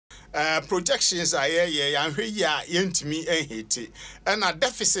projections are and yentimi hit and a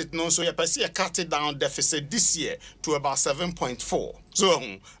deficit no so you see a cut it down deficit this year to about 7.4. So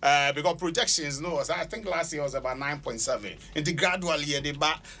because projections no I think last year was about 9.7 and the gradually the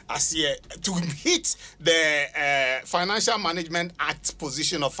back as year to hit the Financial Management Act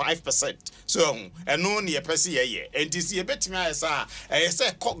position of 5%. So and no near per year and this year bet me as I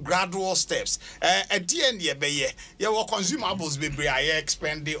say gradual steps at the end year be your consumables be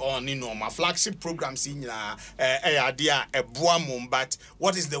expended on my flagship programs in idea a boom, but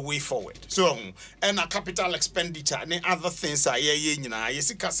what is the way forward? So and a capital expenditure and other things are you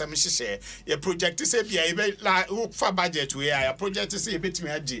see custom share your project is like for budget we are project is a bit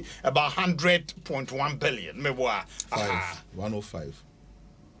me about 100.1 billion me 105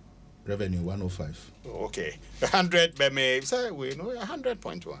 revenue 105 okay 100 by me say we know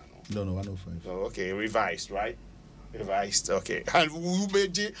 100.1 no 105 okay revised right. Revised, okay, and we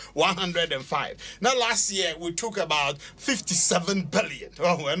made 105. Now, last year we took about 57 billion.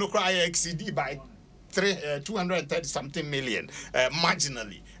 Oh, and I exceeded by 230 something million,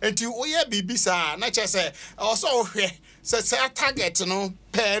 marginally. And to oye bibisa, not just also say target no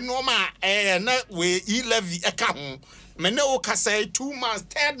per normal na we e-levy account. Mene say 2 months,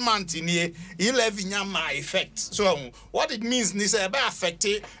 3rd month in here, e-levy nyama effect. So what it means is a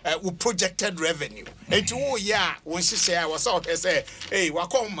affected projected revenue. And when she say I was out and say, hey,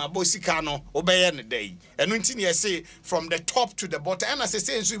 wakoma bosikano obey the day. And when you say from the top to the bottom, and as I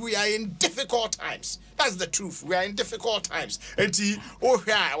say, we are in difficult times. That's the truth. We are in difficult times. And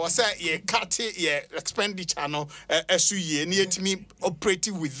I was say ye cut expenditure no as ye near to me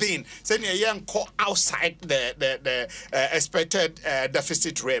operating within. Say ye young call outside the expected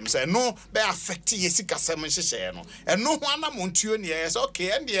deficit realms. And no be affecting yesika semen no. And no one amount you yes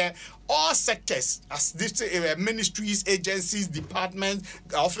okay and yeah. All sectors, as this ministries, agencies, departments,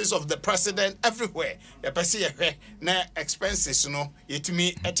 office of the president, everywhere. You see, na expenses, it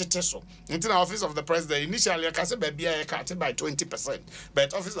me so. Into the office of the president, initially, I can say maybe I cut it by 20%,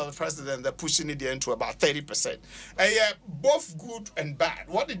 but office of the president, they're pushing it into about 30%. Both good and bad.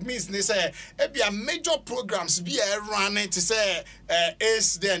 What it means is be a major programs be running to say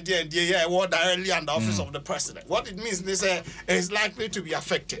is the what directly under office of the president. What it means is likely to be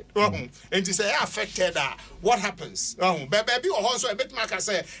affected. And to say affected what happens? Baby also a bit mark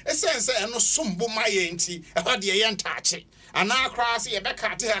say essence no sumbo my enti about the touch it. And now cross a back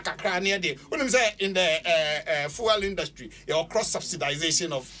at near the when say in the fuel industry your cross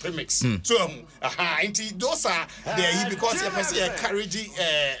subsidization of premix. So those are there because you carriage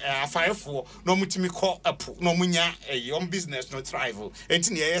fire for no mutimi call up no munya your business no travel. And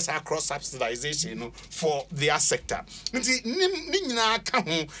yes cross subsidization for their sector. And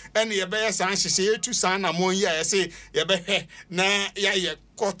ye be san hye tu san na mon ya say ye be na ya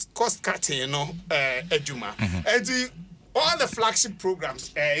cost cutting no adwuma and all the flagship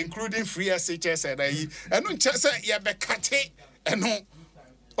programs including free SHS and no say ye be cut and no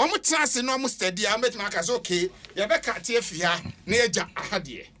omutrase no study amet maka say okay ye be cut afia na eja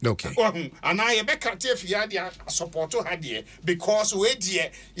ahade okay and ye be cut afia dia support ahade because we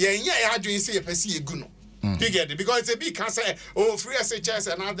die ye nya ya adwen say ye pese egu no because it's a big cancer. Oh, free SHS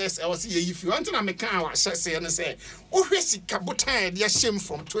and others. I was here. If you want to make our say and say, oh, here's Kabuta, their shame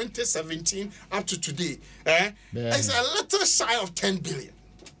from 2017 up to today. It's a little shy of 10 billion.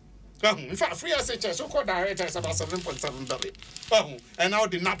 In fact, free SHS, so called director is about 7.7 billion. And now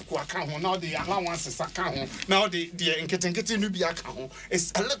the NAPCO account, now the allowances account, now the Nketinketi Nubia account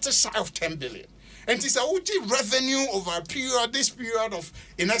is a little shy of 10 billion. And it's a OG revenue over a period, this period of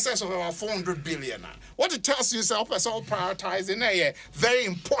in excess of about 400 billion. What it tells you is all prioritizing very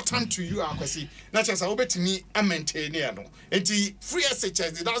important to you, Akwasi. Not just over to me, I maintain it. And the free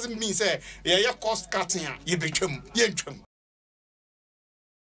SHS, it doesn't mean say, yeah, cost cutting, you become,